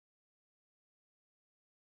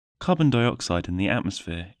Carbon dioxide in the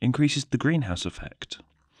atmosphere increases the greenhouse effect.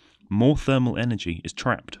 More thermal energy is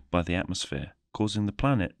trapped by the atmosphere, causing the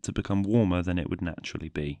planet to become warmer than it would naturally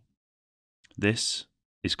be. This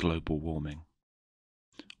is global warming.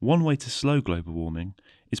 One way to slow global warming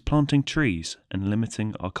is planting trees and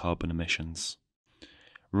limiting our carbon emissions.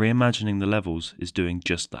 Reimagining the levels is doing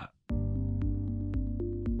just that.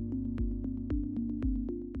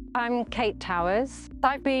 I'm Kate Towers.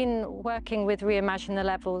 I've been working with Reimagine the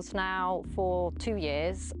Levels now for 2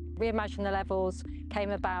 years. Reimagine the Levels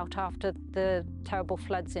came about after the terrible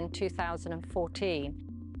floods in 2014.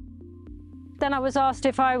 Then I was asked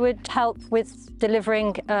if I would help with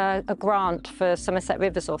delivering a grant for Somerset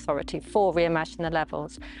Rivers Authority for Reimagine the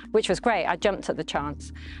Levels, which was great. I jumped at the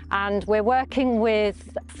chance. And we're working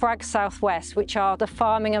with FRAG Southwest, which are the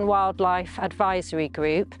Farming and Wildlife Advisory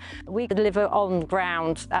Group. We deliver on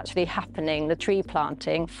ground actually happening, the tree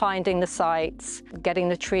planting, finding the sites, getting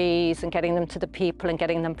the trees and getting them to the people and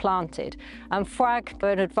getting them planted. And FRAG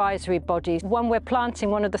are an advisory body. When we're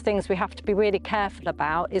planting, one of the things we have to be really careful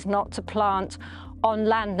about is not to plant on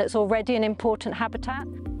land that's already an important habitat.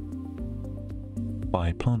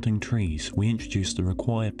 By planting trees, we introduce the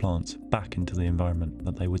required plants back into the environment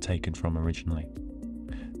that they were taken from originally.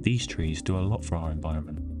 These trees do a lot for our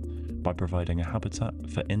environment by providing a habitat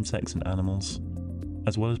for insects and animals,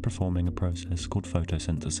 as well as performing a process called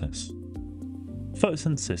photosynthesis.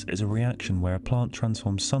 Photosynthesis is a reaction where a plant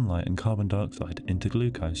transforms sunlight and carbon dioxide into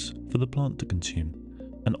glucose for the plant to consume,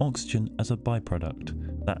 and oxygen as a byproduct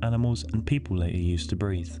that animals and people later use to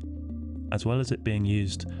breathe. As well as it being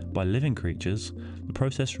used by living creatures, the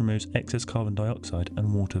process removes excess carbon dioxide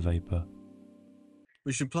and water vapour.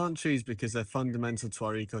 We should plant trees because they're fundamental to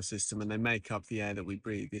our ecosystem and they make up the air that we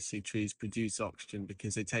breathe. You see, trees produce oxygen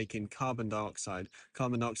because they take in carbon dioxide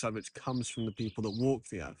which comes from the people that walk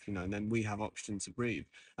the earth, and then we have oxygen to breathe.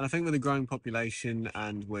 And I think with a growing population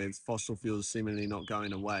and with fossil fuels seemingly not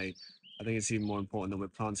going away, I think it's even more important that we're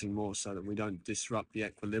planting more so that we don't disrupt the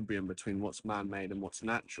equilibrium between what's man-made and what's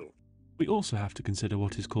natural. We also have to consider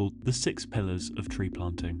what is called the 6 pillars of tree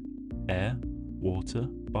planting: air, water,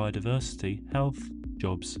 biodiversity, health,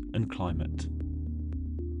 jobs, and climate.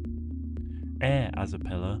 Air as a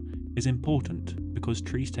pillar is important because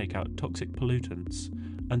trees take out toxic pollutants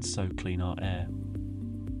and so clean our air.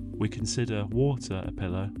 We consider water a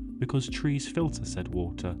pillar because trees filter said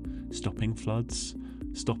water, stopping floods,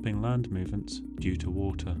 stopping land movements due to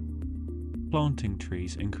water. Planting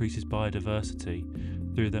trees increases biodiversity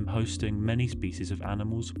through them hosting many species of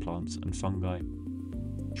animals, plants and fungi.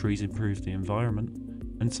 Trees improve the environment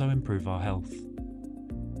and so improve our health.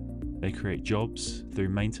 They create jobs through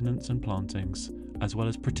maintenance and plantings, as well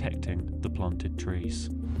as protecting the planted trees.